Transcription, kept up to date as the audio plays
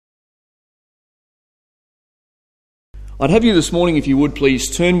I'd have you this morning, if you would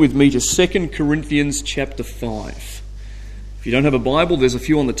please, turn with me to 2 Corinthians chapter 5. If you don't have a Bible, there's a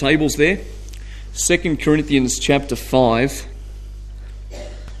few on the tables there. 2 Corinthians chapter 5.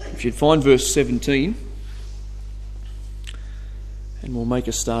 If you'd find verse 17. And we'll make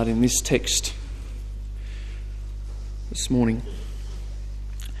a start in this text this morning.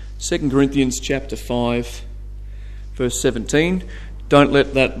 2 Corinthians chapter 5, verse 17. Don't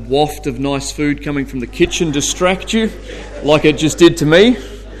let that waft of nice food coming from the kitchen distract you like it just did to me.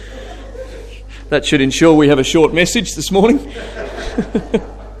 That should ensure we have a short message this morning. 2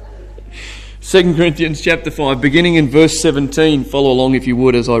 Corinthians chapter 5, beginning in verse 17. Follow along if you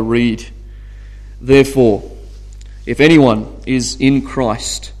would as I read. Therefore, if anyone is in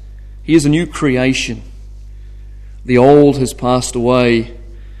Christ, he is a new creation. The old has passed away.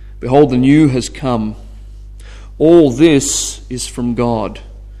 Behold, the new has come. All this is from God,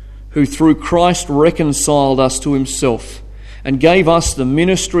 who through Christ reconciled us to himself and gave us the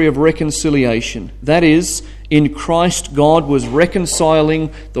ministry of reconciliation. That is, in Christ God was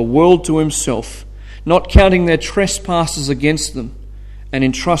reconciling the world to himself, not counting their trespasses against them, and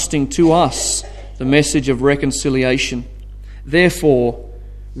entrusting to us the message of reconciliation. Therefore,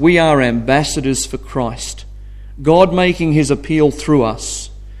 we are ambassadors for Christ, God making his appeal through us.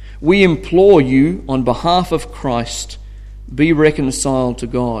 We implore you on behalf of Christ, be reconciled to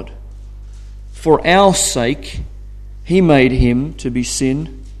God. For our sake, he made him to be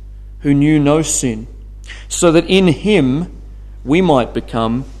sin who knew no sin, so that in him we might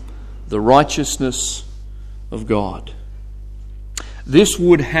become the righteousness of God. This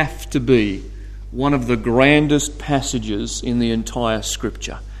would have to be one of the grandest passages in the entire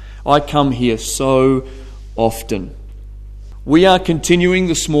Scripture. I come here so often. We are continuing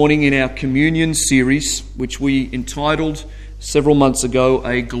this morning in our communion series, which we entitled several months ago,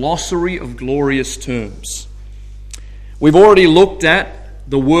 A Glossary of Glorious Terms. We've already looked at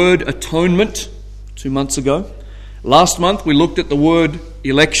the word atonement 2 months ago. Last month we looked at the word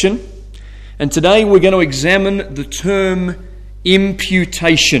election. And today we're going to examine the term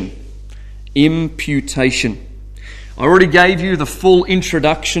imputation. Imputation. I already gave you the full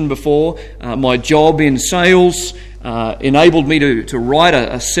introduction before. My job in sales enabled me to write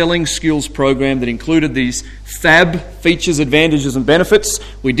a selling skills program that included these FAB, features, advantages and benefits.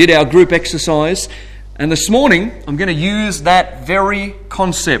 We did our group exercise. And this morning I'm going to use that very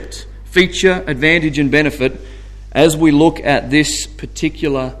concept, feature, advantage and benefit, as we look at this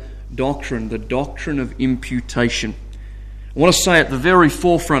particular doctrine, the doctrine of imputation. I want to say at the very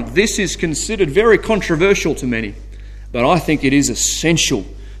forefront, this is considered very controversial to many, but I think it is essential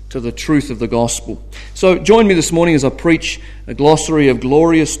to the truth of the gospel. So join me this morning as I preach a glossary of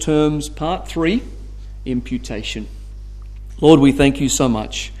glorious terms, part 3, imputation. Lord, we thank you so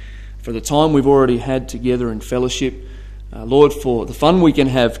much for the time we've already had together in fellowship. Lord, for the fun we can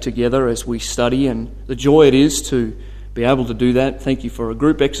have together as we study and the joy it is to be able to do that. Thank you for a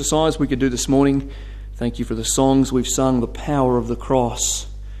group exercise we could do this morning. Thank you for the songs we've sung, the power of the cross.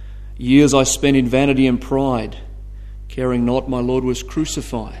 Years I spent in vanity and pride, caring not my Lord was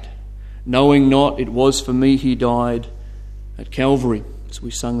crucified, knowing not it was for me he died at Calvary, as we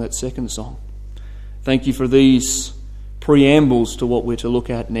sung that second song. Thank you for these preambles to what we're to look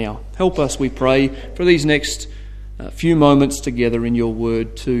at now. Help us, we pray, for these next few moments together in your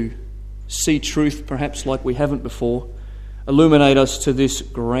word to see truth perhaps like we haven't before. Illuminate us to this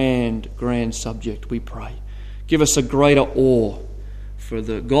grand subject, we pray. Give us a greater awe for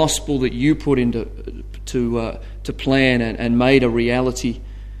the gospel that you put into to plan and made a reality.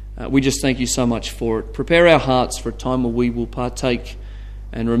 We just thank you so much for it. Prepare our hearts for a time where we will partake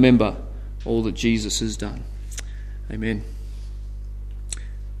and remember all that Jesus has done. Amen.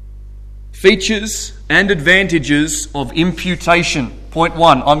 Features and advantages of imputation. Point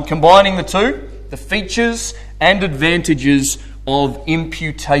 1. I'm combining the two, the features and advantages of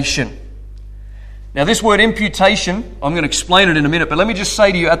imputation. Now this word imputation, I'm going to explain it in a minute, but let me just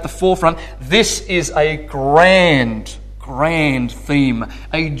say to you at the forefront, this is a grand theme,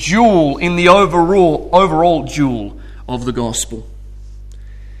 a jewel in the overall jewel of the gospel.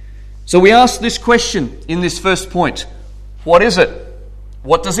 So we ask this question in this first point. What is it?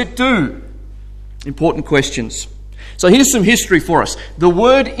 What does it do? Important questions. So here's some history for us. The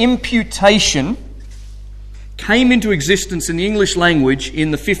word imputation came into existence in the English language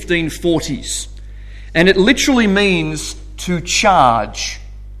in the 1540s. And it literally means to charge.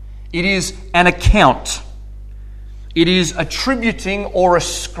 It is an account. It is attributing or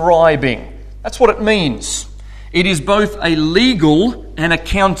ascribing. That's what it means. It is both a legal and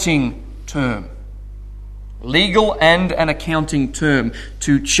accounting term. Legal and an accounting term.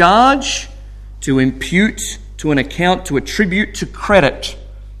 To charge, to impute, to an account to attribute to credit.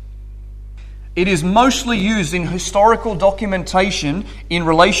 It is mostly used in historical documentation in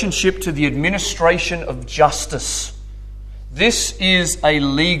relationship to the administration of justice. This is a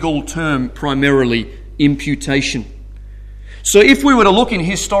legal term, primarily, imputation. So if we were to look in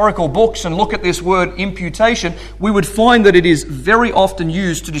historical books and look at this word imputation, we would find that it is very often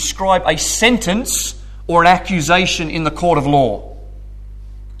used to describe a sentence or an accusation in the court of law.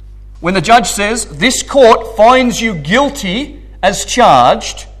 When the judge says, "This court finds you guilty as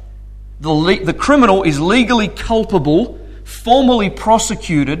charged," the criminal is legally culpable, formally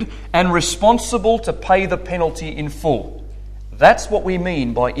prosecuted, and responsible to pay the penalty in full. That's what we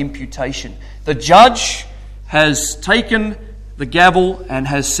mean by imputation. The judge has taken the gavel and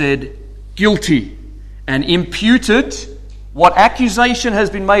has said guilty and imputed what accusation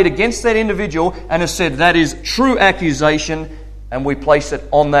has been made against that individual and has said that is true accusation, and we place it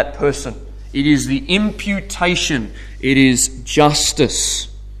on that person. It is the imputation. It is justice.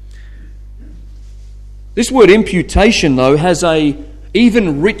 This word imputation, though, has a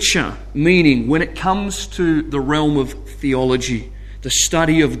even richer meaning when it comes to the realm of theology, the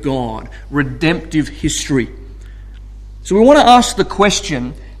study of God, redemptive history. So we want to ask the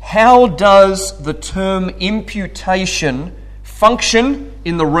question, how does the term imputation function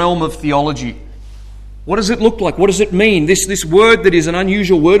in the realm of theology? What does it look like? What does it mean? This word that is an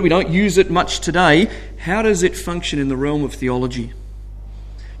unusual word, we don't use it much today. How does it function in the realm of theology?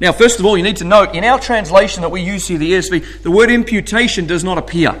 Now, first of all, you need to note, in our translation that we use here, the ESV, the word imputation does not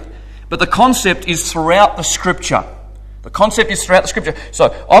appear. But the concept is throughout the Scripture. The concept is throughout the Scripture.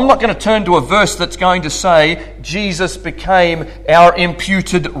 So I'm not going to turn to a verse that's going to say, Jesus became our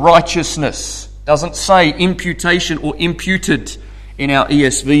imputed righteousness. Doesn't say imputation or imputed in our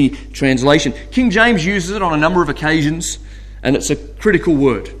ESV translation. King James uses it on a number of occasions, and it's a critical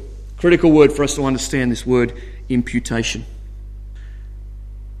word for us to understand this word imputation.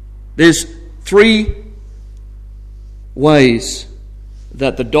 There's three ways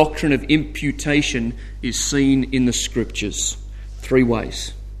that the doctrine of imputation is seen in the Scriptures. 3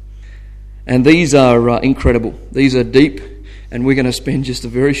 ways. And these are incredible. These are deep, and we're going to spend just a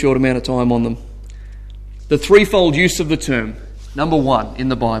very short amount of time on them. The threefold use of the term. Number 1 in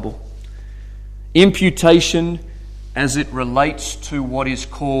the Bible. Imputation as it relates to what is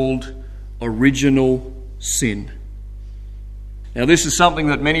called original sin. Now, this is something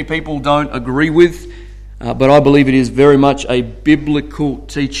that many people don't agree with, but I believe it is very much a biblical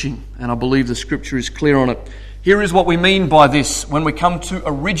teaching, and I believe the Scripture is clear on it. Here is what we mean by this when we come to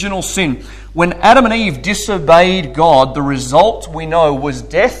original sin. When Adam and Eve disobeyed God, the result, we know, was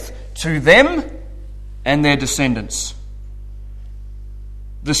death to them and their descendants.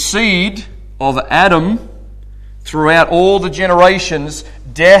 The seed of Adam, throughout all the generations,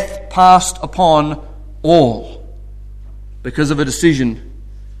 death passed upon all because of a decision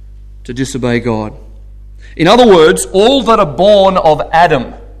to disobey God. In other words, all that are born of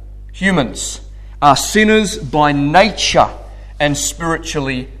Adam, humans, are sinners by nature and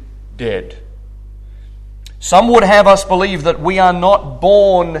spiritually dead. Some would have us believe that we are not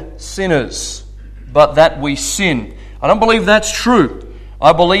born sinners, but that we sin. I don't believe that's true.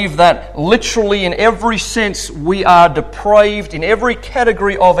 I believe that literally in every sense we are depraved in every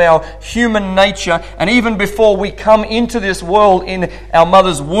category of our human nature, and even before we come into this world in our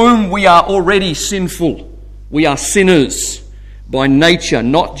mother's womb, we are already sinful. We are sinners by nature,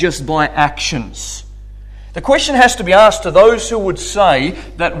 not just by actions. The question has to be asked to those who would say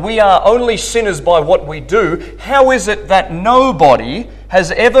that we are only sinners by what we do. How is it that nobody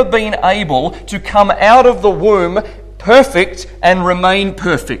has ever been able to come out of the womb perfect and remain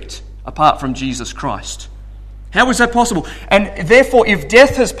perfect apart from Jesus Christ? How is that possible? And therefore, if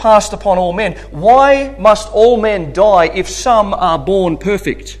death has passed upon all men, why must all men die if some are born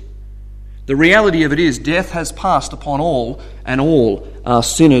perfect? The reality of it is death has passed upon all, and all are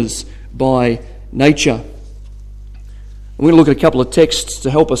sinners by nature. We're going to look at a couple of texts to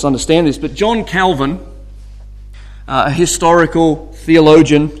help us understand this. But John Calvin, a historical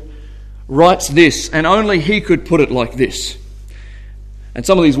theologian, writes this, and only he could put it like this. And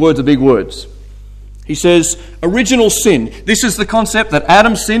some of these words are big words. He says, original sin. This is the concept that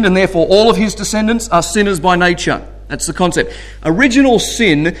Adam sinned, and therefore all of his descendants are sinners by nature. That's the concept. Original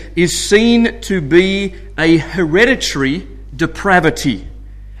sin is seen to be a hereditary depravity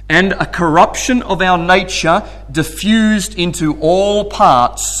and a corruption of our nature diffused into all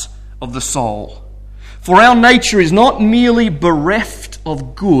parts of the soul. For our nature is not merely bereft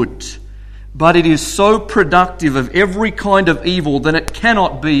of good, but it is so productive of every kind of evil that it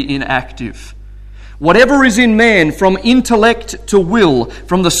cannot be inactive. Whatever is in man, from intellect to will,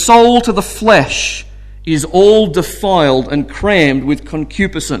 from the soul to the flesh, is all defiled and crammed with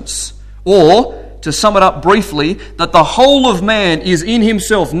concupiscence. Or, to sum it up briefly, that the whole of man is in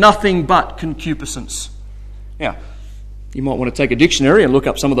himself nothing but concupiscence. Now, you might want to take a dictionary and look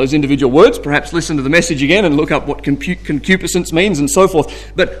up some of those individual words, perhaps listen to the message again and look up what concupiscence means and so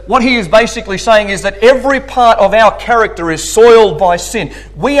forth. But what he is basically saying is that every part of our character is soiled by sin.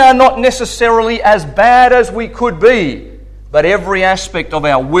 We are not necessarily as bad as we could be, but every aspect of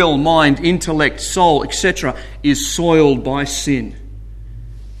our will, mind, intellect, soul, etc. is soiled by sin.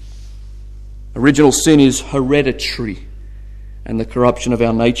 Original sin is hereditary and the corruption of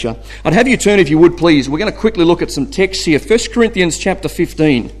our nature. I'd have you turn, if you would please. We're going to quickly look at some texts here. 1 Corinthians chapter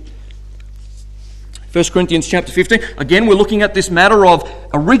 15. 1 Corinthians chapter 15. Again, we're looking at this matter of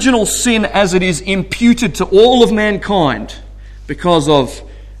original sin as it is imputed to all of mankind because of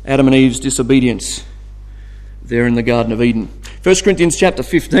Adam and Eve's disobedience there in the Garden of Eden. 1 Corinthians chapter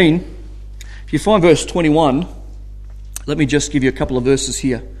 15. If you find verse 21, let me just give you a couple of verses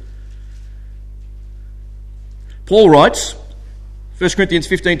here. Paul writes, 1 Corinthians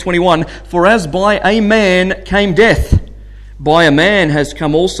 15:21, "For as by a man came death, by a man has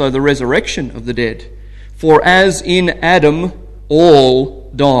come also the resurrection of the dead. For as in Adam all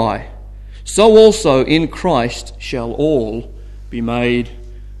die, so also in Christ shall all be made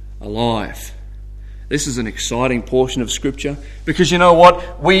alive." This is an exciting portion of Scripture, because you know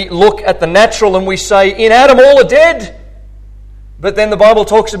what? We look at the natural and we say, in Adam all are dead. But then the Bible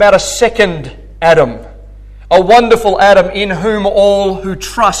talks about a second Adam. A wonderful Adam in whom all who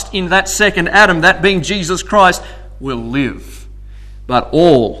trust in that second Adam, that being Jesus Christ, will live. But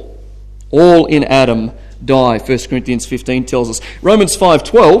all in Adam die, 1 Corinthians 15 tells us. Romans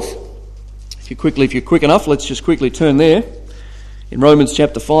 5:12, if you're quick enough, let's just quickly turn there. In Romans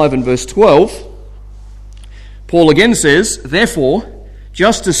chapter 5 and verse 12, Paul again says, "Therefore,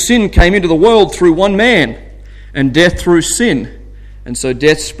 just as sin came into the world through one man, and death through sin, and so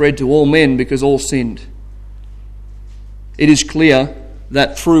death spread to all men because all sinned." It is clear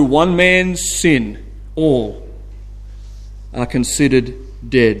that through one man's sin, all are considered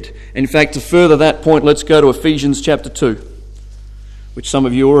dead. In fact, to further that point, let's go to Ephesians chapter 2, which some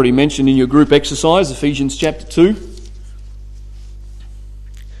of you already mentioned in your group exercise, Ephesians chapter 2.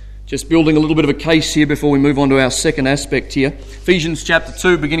 Just building a little bit of a case here before we move on to our second aspect here. Ephesians chapter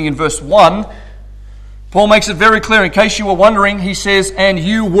 2, beginning in verse 1, Paul makes it very clear, in case you were wondering, he says, "And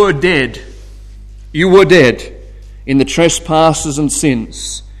you were dead. You were dead in the trespasses and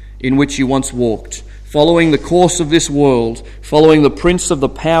sins in which you once walked, following the course of this world, following the prince of the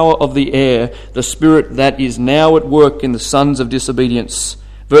power of the air, the spirit that is now at work in the sons of disobedience."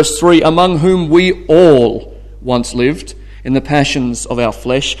 Verse 3, "Among whom we all once lived in the passions of our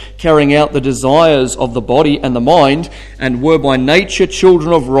flesh, carrying out the desires of the body and the mind, and were by nature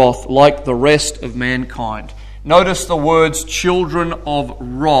children of wrath like the rest of mankind." Notice the words children of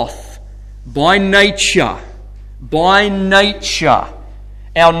wrath. By nature. By nature.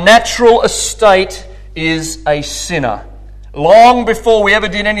 Our natural estate is a sinner. Long before we ever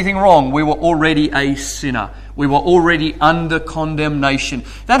did anything wrong, we were already a sinner. We were already under condemnation.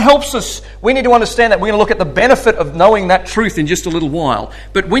 That helps us. We need to understand that. We're going to look at the benefit of knowing that truth in just a little while.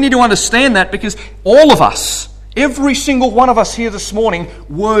 But we need to understand that because all of us, every single one of us here this morning,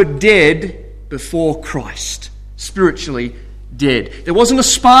 were dead before Christ. Spiritually dead. There wasn't a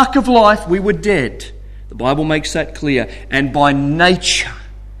spark of life. We were dead. The Bible makes that clear. And by nature,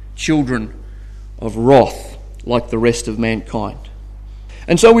 children of wrath, like the rest of mankind.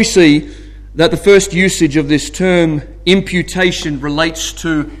 And so we see that the first usage of this term, imputation, relates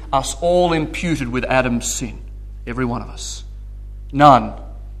to us all imputed with Adam's sin. Every one of us. None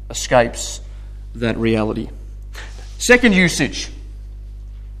escapes that reality. Second usage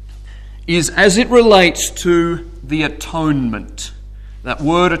is as it relates to the atonement. That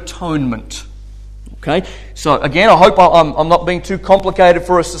word atonement. Okay, so again, I hope I'm not being too complicated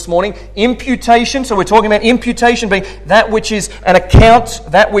for us this morning. Imputation, so we're talking about imputation being that which is an account,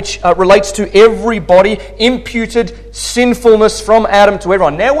 that which relates to everybody, imputed sinfulness from Adam to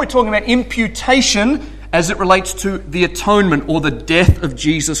everyone. Now we're talking about imputation as it relates to the atonement or the death of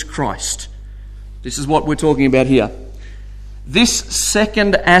Jesus Christ. This is what we're talking about here. This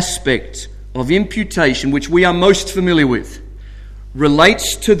second aspect of imputation, which we are most familiar with,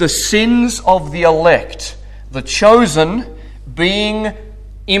 relates to the sins of the elect, the chosen, being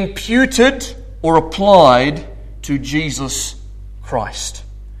imputed or applied to Jesus Christ.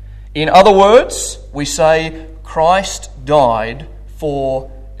 In other words, we say Christ died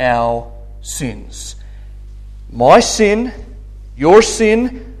for our sins. My sin, your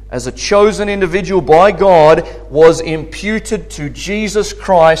sin, as a chosen individual by God, was imputed to Jesus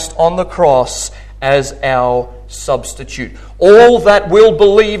Christ on the cross as our substitute. All that will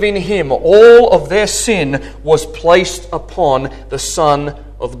believe in Him, all of their sin was placed upon the Son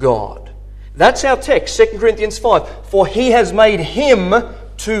of God. That's our text, 2 Corinthians 5. For He has made Him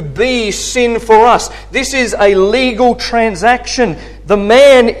to be sin for us. This is a legal transaction. The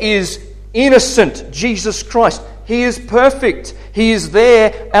man is innocent, Jesus Christ. He is perfect. He is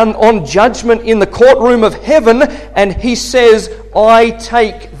there and on judgment in the courtroom of heaven, and He says, I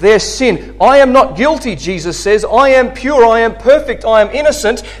take their sin. I am not guilty, Jesus says. I am pure, I am perfect, I am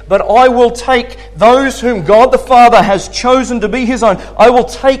innocent, but I will take those whom God the Father has chosen to be His own. I will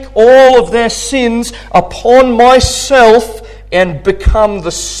take all of their sins upon myself and become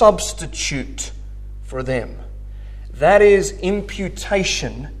the substitute for them. That is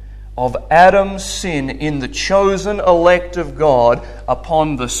imputation of Adam's sin in the chosen elect of God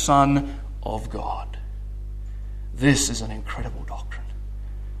upon the Son of God. This is an incredible doctrine.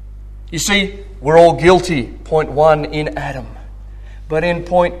 You see, we're all guilty, point 1, in Adam. But in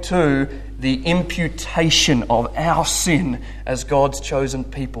point 2, the imputation of our sin as God's chosen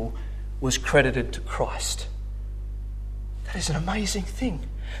people was credited to Christ. That is an amazing thing.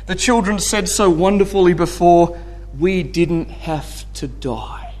 The children said so wonderfully before, we didn't have to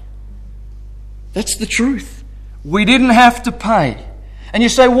die. That's the truth. We didn't have to pay. And you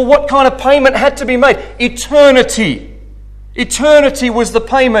say, well, what kind of payment had to be made? Eternity. Eternity was the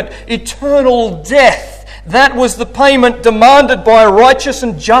payment. Eternal death. That was the payment demanded by a righteous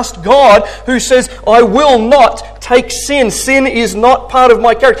and just God who says, I will not take sin. Sin is not part of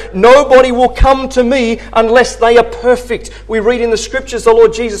my character. Nobody will come to me unless they are perfect. We read in the Scriptures, the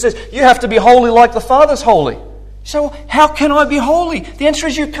Lord Jesus says, you have to be holy like the Father's holy. So how can I be holy? The answer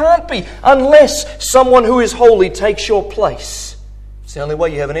is you can't be unless someone who is holy takes your place. It's the only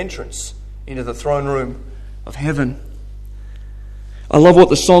way you have an entrance into the throne room of heaven. I love what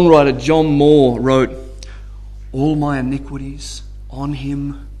the songwriter John Moore wrote. All my iniquities on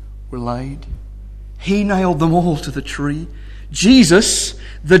Him were laid. He nailed them all to the tree. Jesus,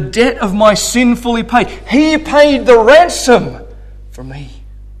 the debt of my sin fully paid. He paid the ransom for me.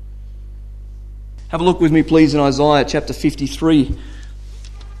 Have a look with me, please, in Isaiah chapter 53.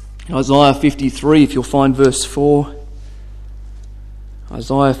 Isaiah 53, if you'll find verse 4.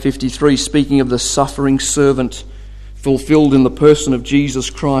 Isaiah 53, speaking of the suffering servant fulfilled in the person of Jesus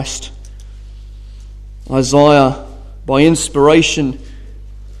Christ. Isaiah, by inspiration,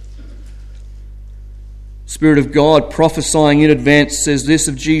 Spirit of God prophesying in advance, says this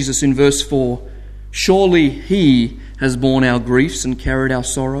of Jesus in verse 4. Surely He has borne our griefs and carried our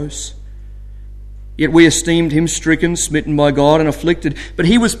sorrows. Yet we esteemed Him stricken, smitten by God, and afflicted. But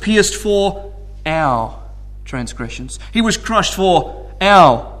He was pierced for our transgressions. He was crushed for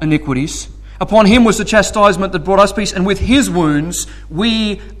our iniquities. Upon Him was the chastisement that brought us peace, and with His wounds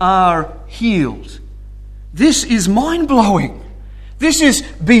we are healed. This is mind-blowing. This is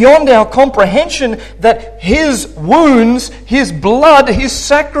beyond our comprehension that His wounds, His blood, His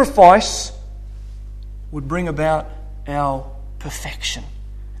sacrifice would bring about our perfection,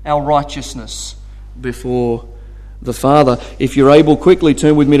 our righteousness before the Father. If you're able, quickly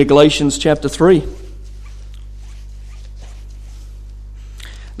turn with me to Galatians chapter 3.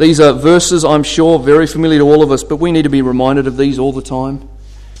 These are verses, I'm sure, very familiar to all of us, but we need to be reminded of these all the time.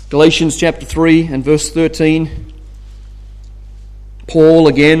 Galatians chapter 3 and verse 13. Paul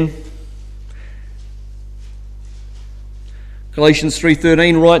again. Galatians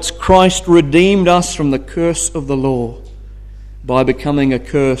 3:13 writes, Christ redeemed us from the curse of the law by becoming a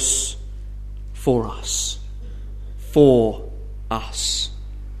curse for us. For us.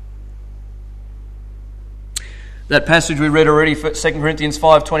 That passage we read already, 2 Corinthians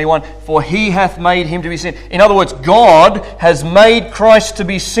 5:21, for He hath made Him to be sin. In other words, God has made Christ to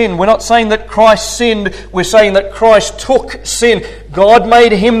be sin. We're not saying that Christ sinned, we're saying that Christ took sin. God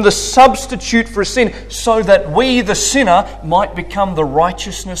made Him the substitute for sin so that we, the sinner, might become the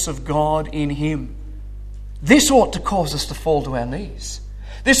righteousness of God in Him. This ought to cause us to fall to our knees.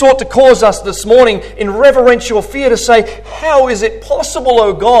 This ought to cause us this morning in reverential fear to say, how is it possible,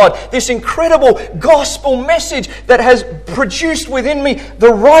 O God, this incredible gospel message that has produced within me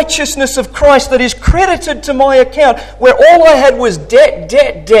the righteousness of Christ that is credited to my account, where all I had was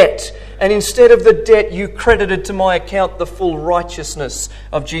debt, and instead of the debt, you credited to my account the full righteousness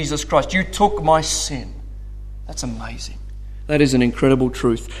of Jesus Christ. You took my sin. That's amazing. That is an incredible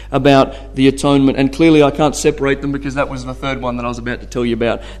truth about the atonement. And clearly I can't separate them because that was the third one that I was about to tell you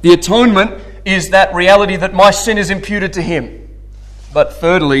about. The atonement is that reality that my sin is imputed to Him. But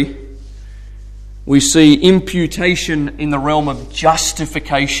thirdly, we see imputation in the realm of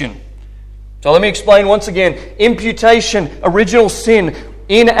justification. So let me explain once again. Imputation, original sin,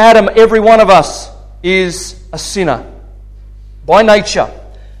 in Adam, every one of us. is a sinner by nature.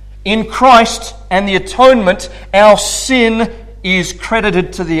 In Christ and the atonement, our sin is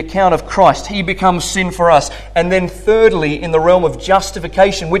credited to the account of Christ. He becomes sin for us. And then thirdly, in the realm of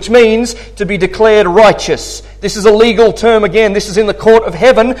justification, which means to be declared righteous. This is a legal term again. This is in the court of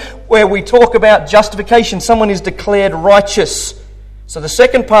heaven where we talk about justification. Someone is declared righteous. So the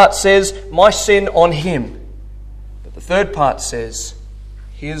second part says, my sin on him. But the third part says,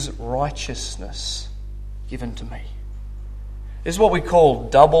 his righteousness given to me. This is what we call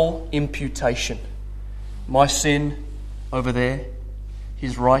double imputation. My sin over there,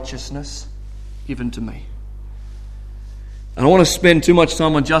 his righteousness given to me. I don't want to spend too much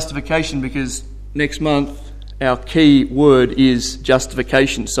time on justification because next month our key word is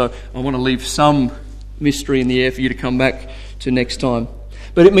justification. So I want to leave some mystery in the air for you to come back to next time.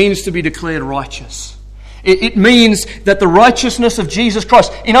 But it means to be declared righteous. It means that the righteousness of Jesus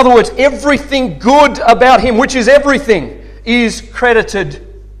Christ, in other words, everything good about him, which is everything, is credited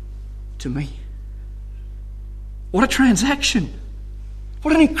to me. What a transaction.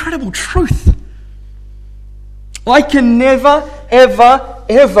 What an incredible truth. I can never, ever,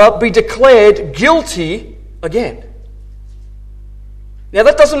 ever be declared guilty again. Now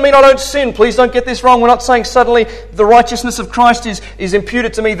that doesn't mean I don't sin. Please don't get this wrong. We're not saying suddenly the righteousness of Christ is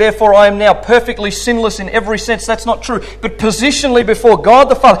imputed to me, therefore I am now perfectly sinless in every sense. That's not true. But positionally before God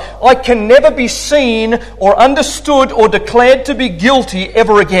the Father, I can never be seen or understood or declared to be guilty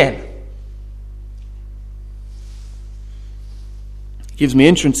ever again. It gives me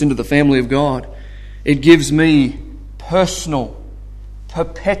entrance into the family of God. It gives me personal,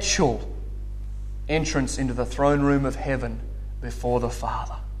 perpetual entrance into the throne room of heaven before the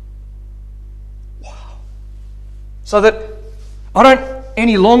Father. Wow. So that I don't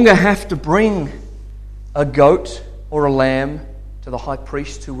any longer have to bring a goat or a lamb to the high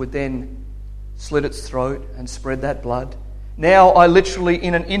priest who would then slit its throat and spread that blood. Now I literally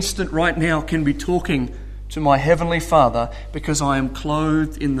in an instant right now can be talking to my heavenly Father because I am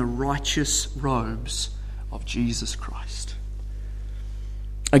clothed in the righteous robes of Jesus Christ.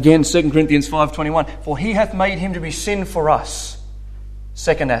 Again, 2 Corinthians 5:21, for he hath made him to be sin for us.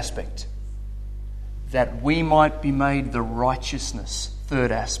 Second aspect, that we might be made the righteousness.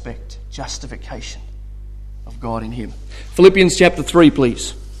 Third aspect, justification of God in him. Philippians chapter 3,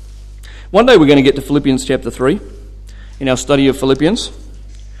 please. One day we're going to get to Philippians chapter 3 in our study of Philippians.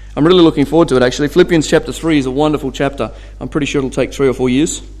 I'm really looking forward to it, actually. Philippians chapter 3 is a wonderful chapter. I'm pretty sure it'll take 3 or 4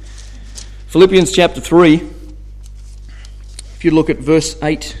 years. Philippians chapter 3, if you look at verse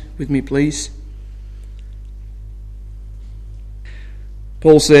 8 with me, please.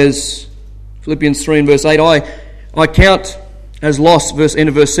 Paul says, Philippians 3 and verse 8, I count as loss, end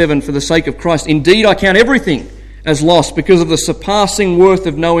of verse 7, for the sake of Christ. Indeed, I count everything as loss because of the surpassing worth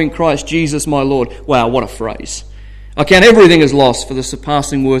of knowing Christ Jesus my Lord. Wow, what a phrase. I count everything as loss for the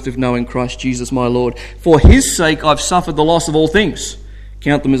surpassing worth of knowing Christ Jesus my Lord. For his sake I've suffered the loss of all things.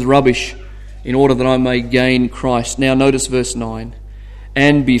 Count them as rubbish, in order that I may gain Christ. Now notice verse 9.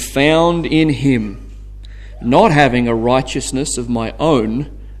 And be found in him, not having a righteousness of my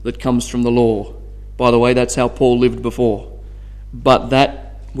own that comes from the law. By the way, that's how Paul lived before. But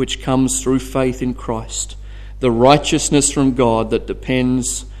that which comes through faith in Christ, the righteousness from God that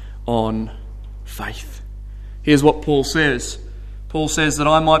depends on faith. Here's what Paul says. Paul says that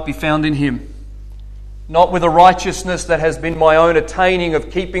I might be found in him, not with a righteousness that has been my own attaining of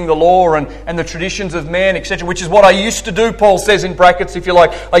keeping the law and the traditions of man, etc., which is what I used to do, Paul says in brackets, if you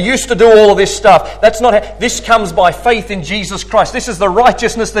like. I used to do all of this stuff. That's not how, this comes by faith in Jesus Christ. This is the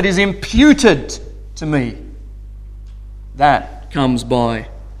righteousness that is imputed to me. That comes by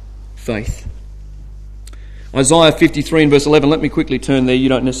faith. Isaiah 53 and verse 11, let me quickly turn there, you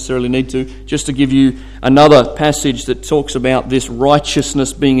don't necessarily need to, just to give you another passage that talks about this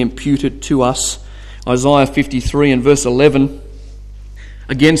righteousness being imputed to us. Isaiah 53 and verse 11,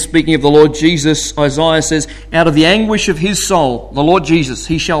 again speaking of the Lord Jesus, Isaiah says, out of the anguish of his soul, the Lord Jesus,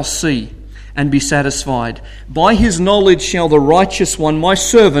 he shall see and be satisfied. By his knowledge shall the righteous one, my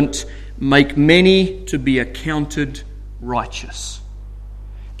servant, make many to be accounted righteous.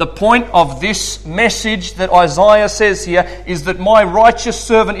 The point of this message that Isaiah says here is that my righteous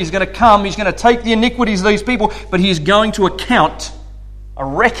servant is going to come, he's going to take the iniquities of these people, but he is going to account, a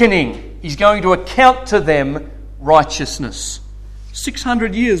reckoning. He's going to account to them righteousness.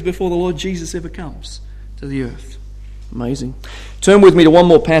 600 years before the Lord Jesus ever comes to the earth. Amazing. Turn with me to one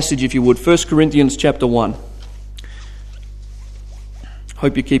more passage if you would. 1 Corinthians chapter 1.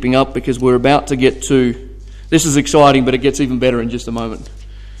 Hope you're keeping up because we're about to get to... This is exciting, but it gets even better in just a moment.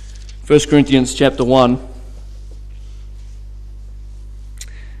 1 Corinthians chapter 1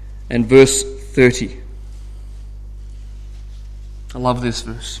 and verse 30. I love this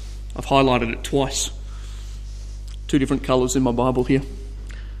verse. I've highlighted it twice. 2 different colours in my Bible here.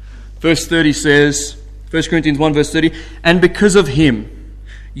 Verse 30 says, 1 Corinthians 1 verse 30, and because of him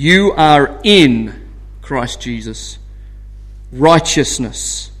you are in Christ Jesus,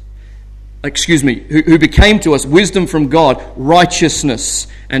 righteousness. Who became to us wisdom from God, righteousness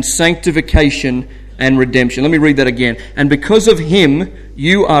and sanctification and redemption. Let me read that again. And because of him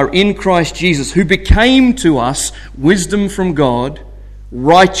you are in Christ Jesus, who became to us wisdom from God,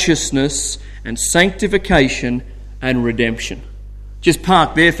 righteousness and sanctification and redemption. Just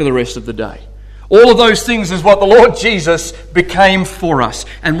park there for the rest of the day. All of those things is what the Lord Jesus became for us.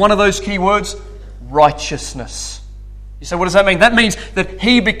 And one of those key words, righteousness. You say, what does that mean? That means that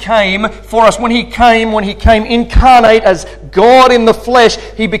he became for us. When he came incarnate as God in the flesh,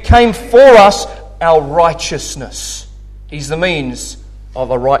 he became for us our righteousness. He's the means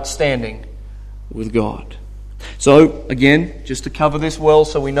of a right standing with God. So, again, just to cover this well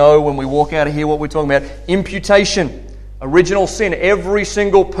so we know when we walk out of here what we're talking about. Imputation. Original sin. Every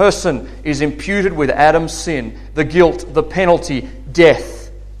single person is imputed with Adam's sin. The guilt, the penalty, death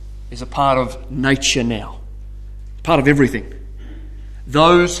is a part of nature now. Part of everything.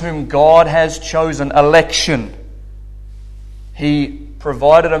 Those whom God has chosen, election. He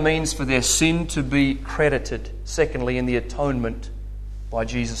provided a means for their sin to be credited. Secondly, in the atonement by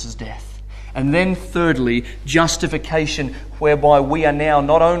Jesus' death. And then thirdly, justification, whereby we are now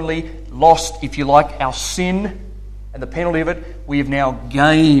not only lost, if you like, our sin and the penalty of it, we have now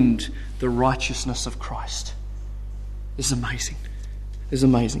gained the righteousness of Christ. This is amazing. This is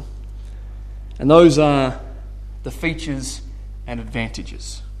amazing. And those are the features and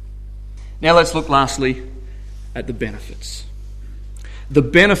advantages. Now let's look lastly at the benefits. The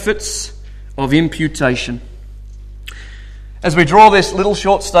benefits of imputation. As we draw this little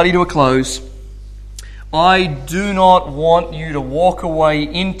short study to a close, I do not want you to walk away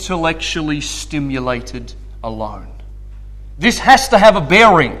intellectually stimulated alone. This has to have a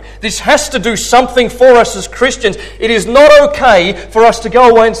bearing. This has to do something for us as Christians. It is not okay for us to go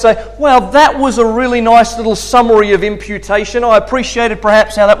away and say, well, that was a really nice little summary of imputation. I appreciated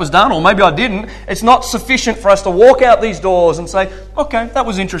perhaps how that was done, or maybe I didn't. It's not sufficient for us to walk out these doors and say, okay, that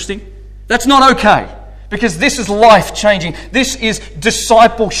was interesting. That's not okay. Because this is life-changing. This is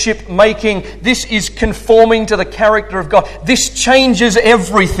discipleship-making. This is conforming to the character of God. This changes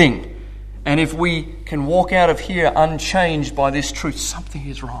everything. And if we can walk out of here unchanged by this truth, something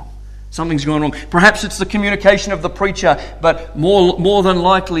is wrong. Something's going wrong. Perhaps it's the communication of the preacher, but more than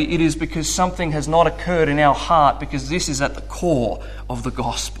likely it is because something has not occurred in our heart, because this is at the core of the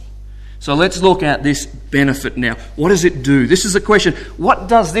gospel. So let's look at this benefit now. What does it do? This is the question. What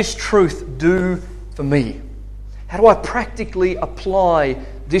does this truth do for me? How do I practically apply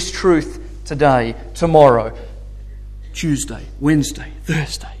this truth today, tomorrow, Tuesday, Wednesday,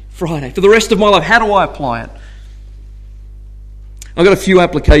 Thursday, Friday, for the rest of my life? How do I apply it? I've got a few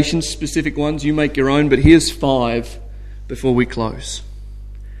applications, specific ones. You make your own, but here's 5 before we close.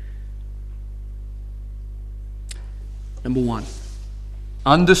 Number 1,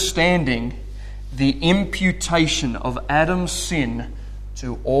 understanding the imputation of Adam's sin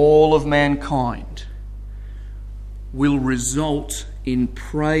to all of mankind will result in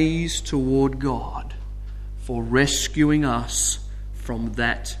praise toward God for rescuing us from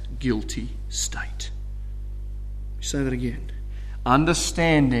that guilty state. Say that again.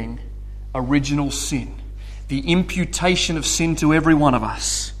 Understanding original sin, the imputation of sin to every one of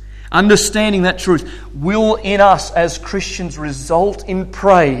us, understanding that truth will in us as Christians result in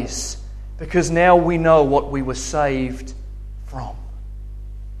praise, because now we know what we were saved from.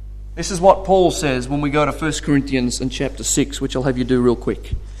 This is what Paul says when we go to 1 Corinthians and chapter 6, which I'll have you do real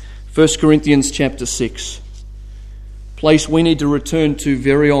quick. 1 Corinthians chapter 6. Place we need to return to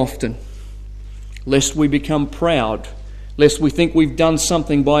very often, lest we become proud, lest we think we've done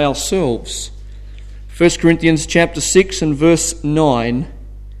something by ourselves. 1 Corinthians chapter 6 and verse 9.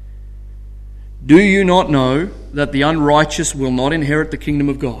 Do you not know that the unrighteous will not inherit the kingdom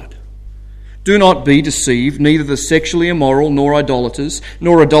of God? Do not be deceived, neither the sexually immoral, nor idolaters,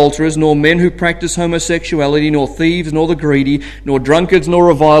 nor adulterers, nor men who practice homosexuality, nor thieves, nor the greedy, nor drunkards, nor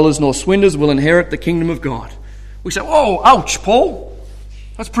revilers, nor swindlers will inherit the kingdom of God. We say, whoa, ouch, Paul.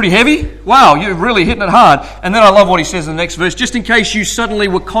 That's pretty heavy. Wow, you're really hitting it hard. And then I love what he says in the next verse. Just in case you suddenly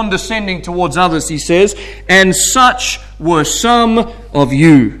were condescending towards others, he says, and such were some of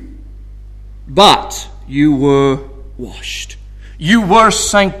you. But you were washed. You were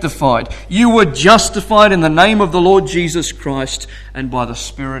sanctified. You were justified in the name of the Lord Jesus Christ and by the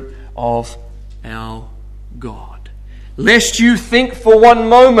Spirit of our God. Lest you think for one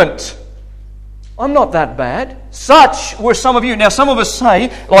moment I'm not that bad. Such were some of you. Now, some of us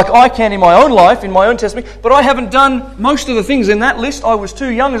say, like I can in my own life, in my own testimony, but I haven't done most of the things in that list. I was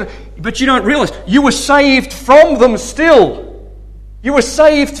too young. But you don't realize, you were saved from them still. You were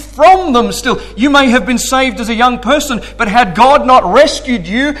saved from them still. You may have been saved as a young person, but had God not rescued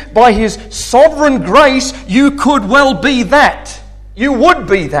you by His sovereign grace, you could well be that. You would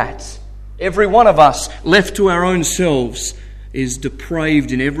be that. Every one of us, left to our own selves, is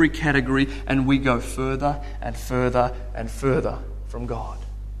depraved in every category, and we go further and further and further from God.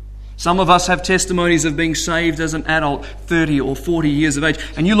 Some of us have testimonies of being saved as an adult, 30 or 40 years of age,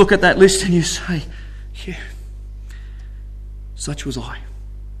 and you look at that list and you say, yeah, such was I.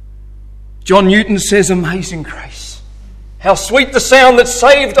 John Newton says, amazing grace. How sweet the sound that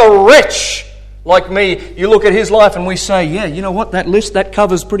saved a wretch like me. You look at his life and we say, yeah, you know what, that list, that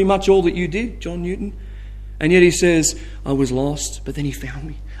covers pretty much all that you did, John Newton. And yet he says, I was lost, but then He found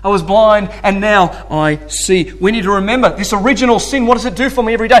me. I was blind, and now I see. We need to remember this original sin. What does it do for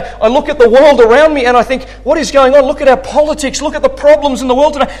me every day? I look at the world around me and I think, what is going on? Look at our politics. Look at the problems in the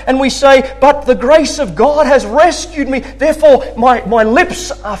world today. And we say, but the grace of God has rescued me. Therefore, my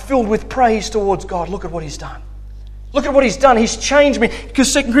lips are filled with praise towards God. Look at what He's done. Look at what He's done. He's changed me.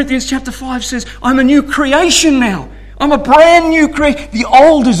 Because 2 Corinthians chapter 5 says, I'm a new creation now. I'm a brand new creation. The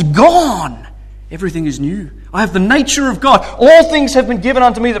old is gone. Everything is new. I have the nature of God. All things have been given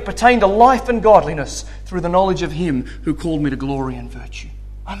unto me that pertain to life and godliness through the knowledge of Him who called me to glory and virtue.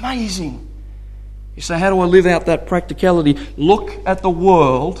 Amazing. You say, how do I live out that practicality? Look at the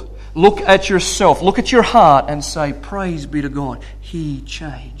world, look at yourself, look at your heart and say, praise be to God. He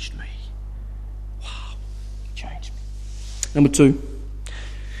changed me. Wow, He changed me. Number 2,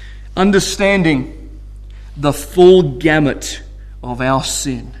 understanding the full gamut of our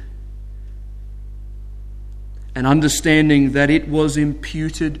sin. And understanding that it was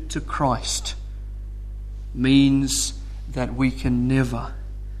imputed to Christ means that we can never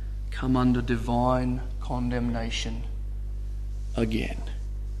come under divine condemnation again.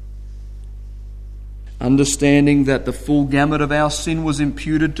 Understanding that the full gamut of our sin was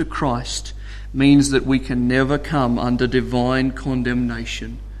imputed to Christ means that we can never come under divine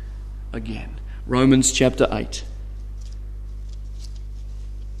condemnation again. Romans chapter 8.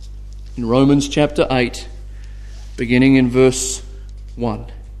 In Romans chapter 8, beginning in verse 1.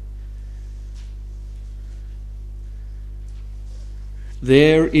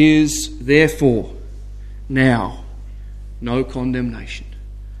 There is therefore now no condemnation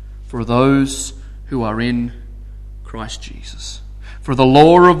for those who are in Christ Jesus. For the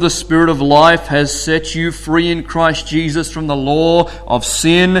law of the Spirit of life has set you free in Christ Jesus from the law of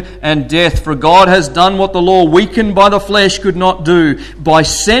sin and death. For God has done what the law, weakened by the flesh, could not do, by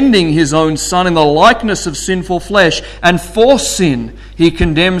sending His own Son in the likeness of sinful flesh. And for sin, He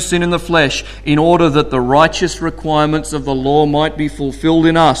condemned sin in the flesh, in order that the righteous requirements of the law might be fulfilled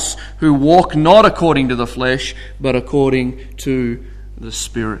in us, who walk not according to the flesh, but according to the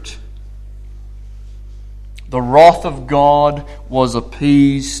Spirit. The wrath of God was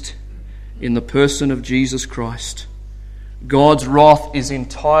appeased in the person of Jesus Christ. God's wrath is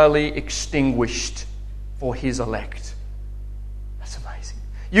entirely extinguished for His elect. That's amazing.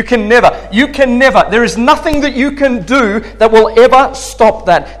 You can never, there is nothing that you can do that will ever stop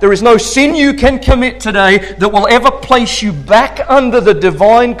that. There is no sin you can commit today that will ever place you back under the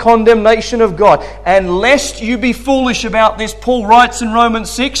divine condemnation of God. And lest you be foolish about this, Paul writes in Romans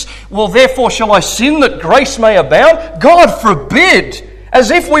 6, well, therefore shall I sin that grace may abound? God forbid!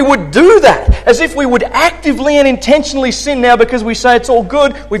 As if we would do that. As if we would actively and intentionally sin now because we say it's all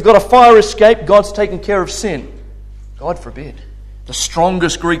good, we've got a fire escape, God's taken care of sin. God forbid. The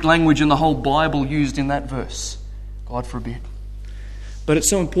strongest Greek language in the whole Bible used in that verse. God forbid. But it's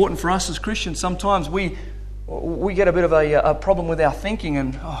so important for us as Christians. Sometimes we get a bit of a problem with our thinking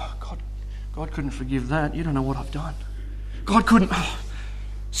and, God couldn't forgive that. You don't know what I've done. God couldn't...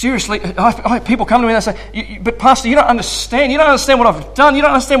 Seriously, people come to me and they say, but Pastor, you don't understand. You don't understand what I've done. You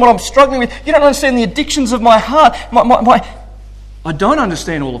don't understand what I'm struggling with. You don't understand the addictions of my heart. I don't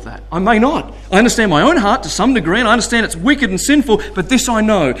understand all of that. I may not. I understand my own heart to some degree, and I understand it's wicked and sinful, but this I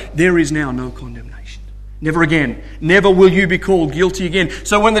know, there is now no condemnation. Never again. Never will you be called guilty again.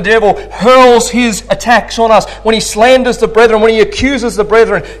 So when the devil hurls his attacks on us, when he slanders the brethren, when he accuses the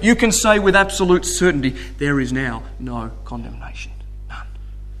brethren, you can say with absolute certainty, there is now no condemnation.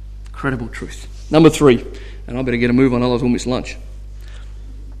 Incredible truth. Number 3, and I better get a move on, otherwise we'll miss lunch.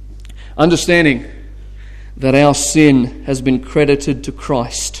 Understanding that our sin has been credited to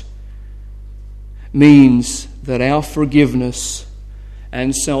Christ means that our forgiveness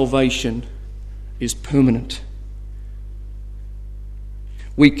and salvation is permanent.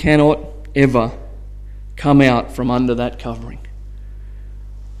 We cannot ever come out from under that covering.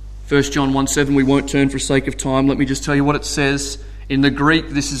 1 John 1:7, we won't turn for sake of time. Let me just tell you what it says. In the Greek,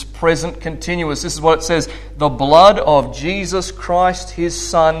 this is present continuous. This is what it says. The blood of Jesus Christ, his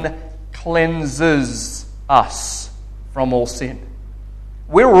Son, cleanses us from all sin.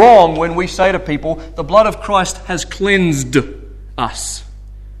 We're wrong when we say to people, the blood of Christ has cleansed us.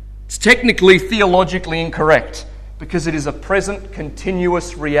 It's technically, theologically incorrect because it is a present,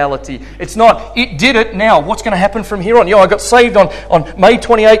 continuous reality. It's not, it did it, now what's going to happen from here on? I got saved on May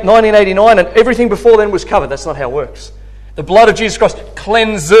 28, 1989 and everything before then was covered. That's not how it works. The blood of Jesus Christ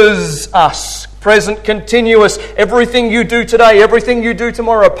cleanses us. Present, continuous. Everything you do today, everything you do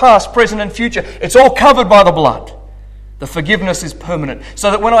tomorrow, past, present and future, it's all covered by the blood. The forgiveness is permanent.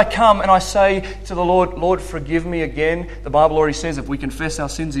 So that when I come and I say to the Lord, Lord, forgive me again, the Bible already says if we confess our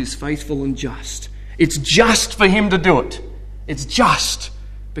sins, he is faithful and just. It's just for him to do it. It's just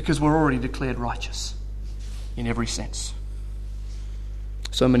because we're already declared righteous in every sense.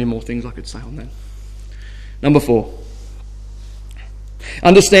 So many more things I could say on that. Number 4.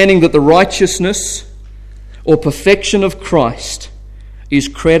 Understanding that the righteousness or perfection of Christ is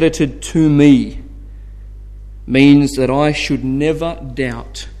credited to me means that I should never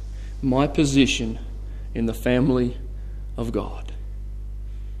doubt my position in the family of God.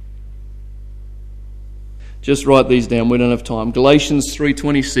 Just write these down, we don't have time. Galatians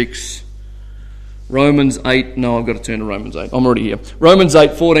 3:26, Romans 8, no, I've got to turn to Romans 8, I'm already here. Romans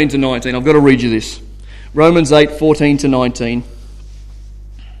 8, 14 to 19, I've got to read you this. Romans 8, 14 to 19.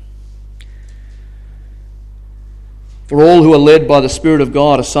 For all who are led by the Spirit of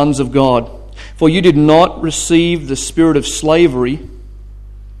God are sons of God. For you did not receive the spirit of slavery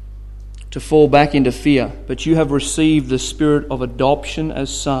to fall back into fear, but you have received the spirit of adoption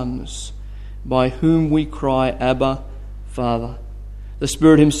as sons, by whom we cry, Abba, Father. The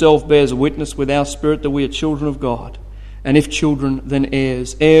Spirit himself bears witness with our spirit that we are children of God, and if children, then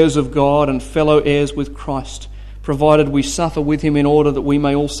heirs, heirs of God and fellow heirs with Christ, provided we suffer with him in order that we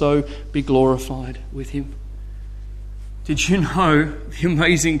may also be glorified with him. Did you know the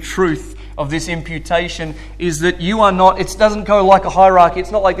amazing truth of this imputation is that you are not, it doesn't go like a hierarchy.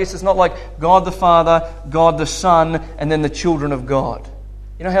 It's not like this. It's not like God the Father, God the Son, and then the children of God.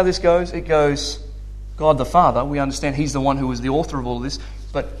 You know how this goes? It goes, God the Father, we understand he's the one who was the author of all of this,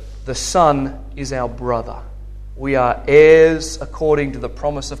 but the Son is our brother. We are heirs according to the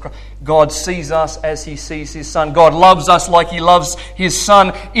promise of Christ. God sees us as he sees his Son. God loves us like he loves his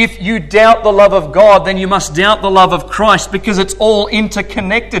Son. If you doubt the love of God, then you must doubt the love of Christ because it's all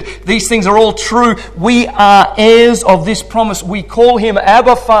interconnected. These things are all true. We are heirs of this promise. We call him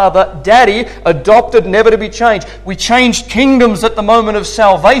Abba Father, Daddy, adopted, never to be changed. We changed kingdoms at the moment of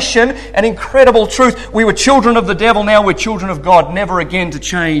salvation. An incredible truth. We were children of the devil, now we're children of God, never again to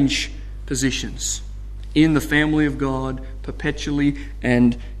change positions. In the family of God, perpetually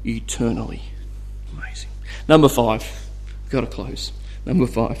and eternally. Amazing. Number 5. I've got to close. Number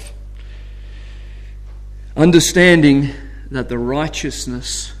 5. Understanding that the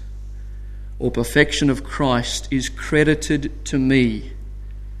righteousness or perfection of Christ is credited to me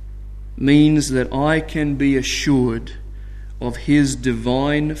means that I can be assured of his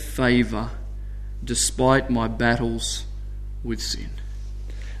divine favour despite my battles with sin.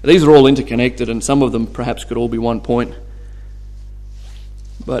 These are all interconnected, and some of them perhaps could all be one point.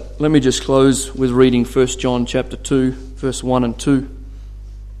 But let me just close with reading 1 John chapter 2, verse 1 and 2.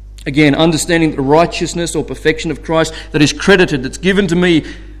 Again, understanding the righteousness or perfection of Christ that is credited, that's given to me,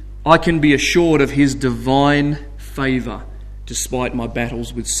 I can be assured of his divine favour despite my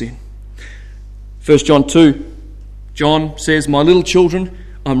battles with sin. 1 John 2, John says, My little children,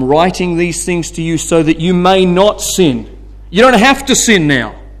 I'm writing these things to you so that you may not sin. You don't have to sin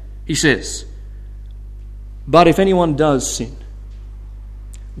now. He says, but if anyone does sin,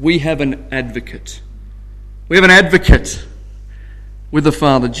 we have an advocate. We have an advocate with the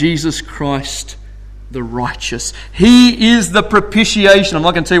Father, Jesus Christ the righteous. He is the propitiation. I'm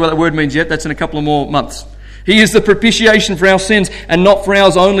not going to tell you what that word means yet. That's in a couple of more months. He is the propitiation for our sins, and not for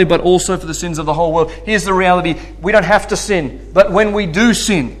ours only, but also for the sins of the whole world. Here's the reality. We don't have to sin, but when we do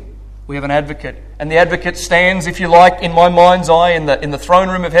sin, we have an advocate. And the advocate stands, if you like, in my mind's eye in the throne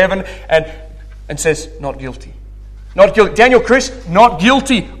room of heaven and says, not guilty. Not guilty. Daniel Chris, not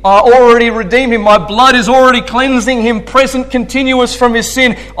guilty. I already redeemed him. My blood is already cleansing him, present, continuous from his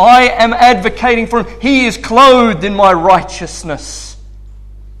sin. I am advocating for him. He is clothed in my righteousness.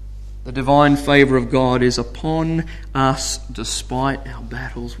 The divine favour of God is upon us despite our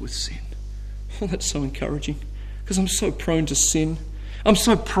battles with sin. Oh, that's so encouraging because I'm so prone to sin. I'm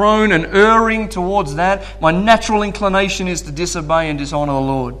so prone and erring towards that. My natural inclination is to disobey and dishonour the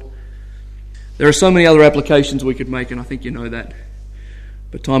Lord. There are so many other applications we could make, and I think you know that.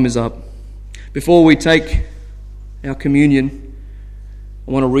 But time is up. Before we take our communion,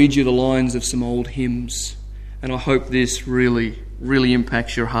 I want to read you the lines of some old hymns, and I hope this really, really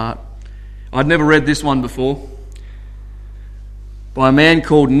impacts your heart. I'd never read this one before. By a man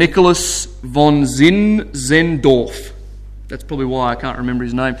called Nicholas von Zinzendorf. That's probably why I can't remember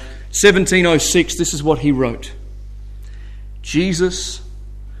his name. 1706, this is what he wrote. Jesus,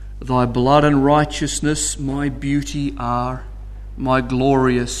 thy blood and righteousness my beauty are, my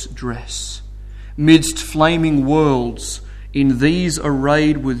glorious dress. Midst flaming worlds, in these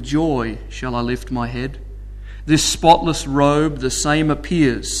arrayed with joy, shall I lift my head. This spotless robe the same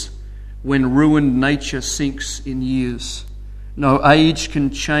appears when ruined nature sinks in years. No age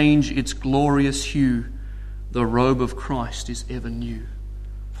can change its glorious hue. The robe of Christ is ever new.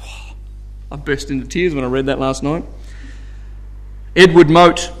 I burst into tears when I read that last night. Edward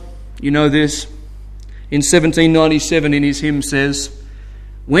Mote, you know this, in 1797 in his hymn says,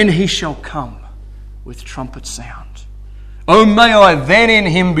 when he shall come with trumpet sound, oh may I then in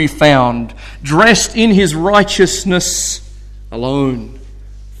him be found, dressed in his righteousness alone,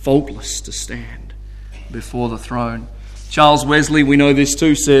 faultless to stand before the throne. Charles Wesley, we know this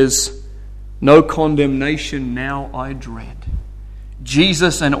too, says, no condemnation now I dread.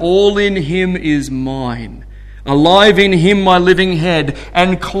 Jesus and all in him is mine. Alive in him my living head,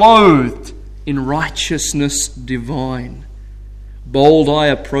 and clothed in righteousness divine. Bold I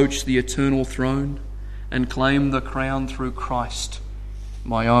approach the eternal throne, and claim the crown through Christ,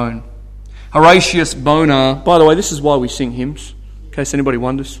 my own. Horatius Bonar, by the way, this is why we sing hymns. In case anybody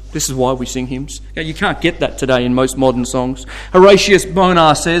wonders, this is why we sing hymns. You can't get that today in most modern songs. Horatius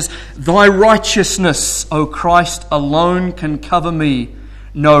Bonar says, thy righteousness, O Christ, alone can cover me.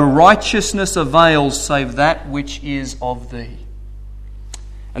 No righteousness avails save that which is of thee.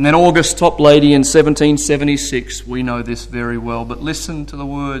 And then August Toplady in 1776, we know this very well, but listen to the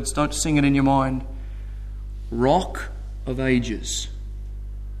words, don't sing it in your mind. Rock of ages,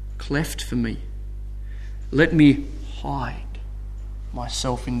 cleft for me, let me hide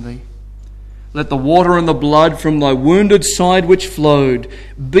myself in thee. Let the water and the blood from thy wounded side which flowed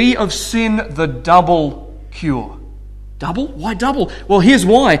be of sin the double cure. Double? Why double? Well, here's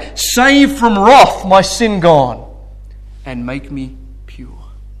why. Save from wrath my sin gone, and make me pure.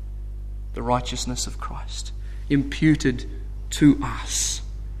 The righteousness of Christ imputed to us.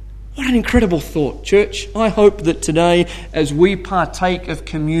 What an incredible thought, church. I hope that today, as we partake of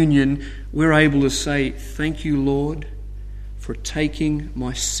communion, we're able to say, thank you, Lord, for taking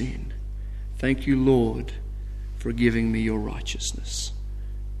my sin. Thank you, Lord, for giving me your righteousness.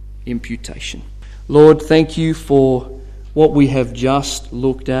 Imputation. Lord, thank you for what we have just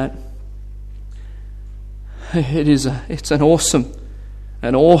looked at. It's an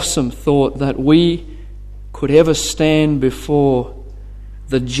awesome thought that we could ever stand before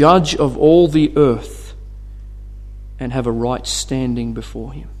the judge of all the earth and have a right standing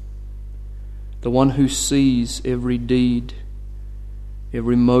before him. The one who sees every deed,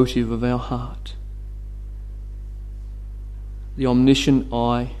 every motive of our heart. The omniscient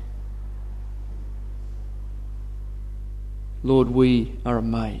eye. Lord, we are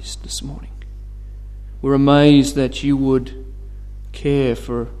amazed this morning. We're amazed that you would care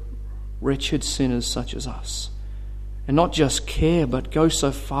for wretched sinners such as us. And not just care, but go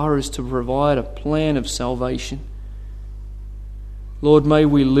so far as to provide a plan of salvation. Lord, may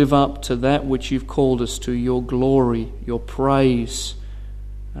we live up to that which you've called us to, your glory, your praise.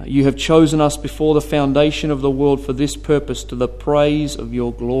 You have chosen us before the foundation of the world for this purpose, to the praise of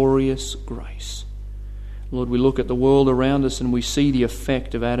your glorious grace. Lord, we look at the world around us and we see the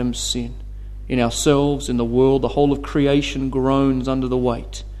effect of Adam's sin. In ourselves, in the world, the whole of creation groans under the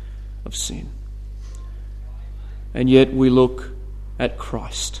weight of sin. And yet we look at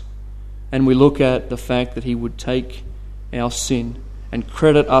Christ, and we look at the fact that he would take our sin and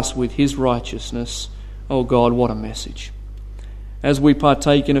credit us with his righteousness. Oh God, what a message. As we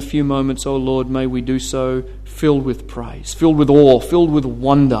partake in a few moments, oh Lord, may we do so filled with praise, filled with awe, filled with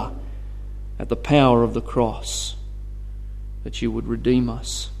wonder at the power of the cross, that you would redeem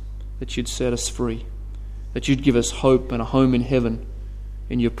us, that you'd set us free, that you'd give us hope and a home in heaven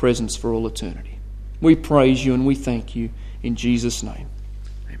in your presence for all eternity. We praise you and we thank you in Jesus' name.